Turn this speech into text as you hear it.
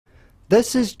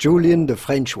This is Julien, the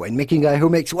French winemaking guy who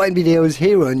makes wine videos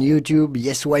here on YouTube.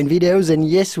 Yes, wine videos, and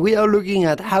yes, we are looking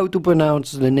at how to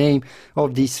pronounce the name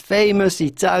of this famous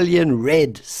Italian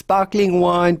red sparkling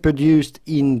wine produced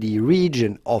in the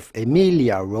region of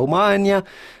Emilia-Romagna,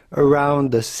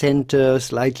 around the center,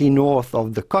 slightly north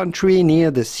of the country,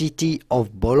 near the city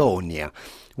of Bologna.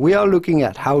 We are looking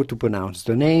at how to pronounce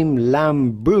the name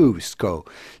Lambrusco.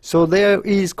 So there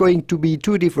is going to be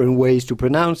two different ways to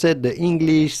pronounce it. The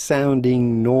English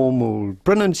sounding normal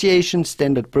pronunciation,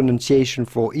 standard pronunciation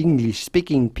for English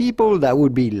speaking people, that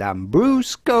would be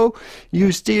Lambrusco.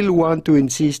 You still want to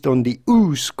insist on the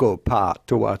usco part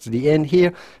towards the end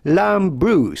here,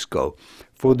 Lambrusco.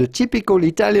 For the typical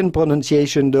Italian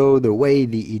pronunciation though, the way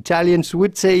the Italians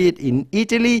would say it in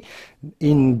Italy,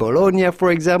 in Bologna for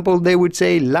example, they would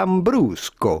say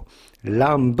Lambrusco,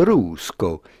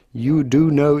 Lambrusco. You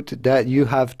do note that you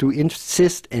have to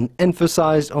insist and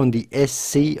emphasize on the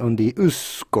SC, on the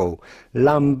usco.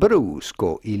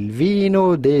 Lambrusco, il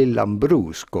vino del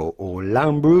Lambrusco, or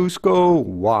Lambrusco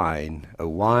wine, a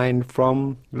wine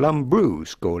from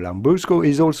Lambrusco. Lambrusco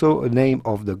is also a name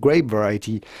of the grape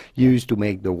variety used to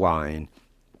make the wine.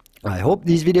 I hope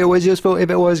this video was useful. If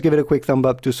it was, give it a quick thumb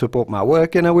up to support my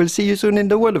work, and I will see you soon in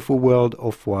the wonderful world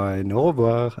of wine. Au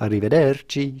revoir,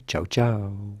 arrivederci, ciao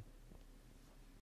ciao.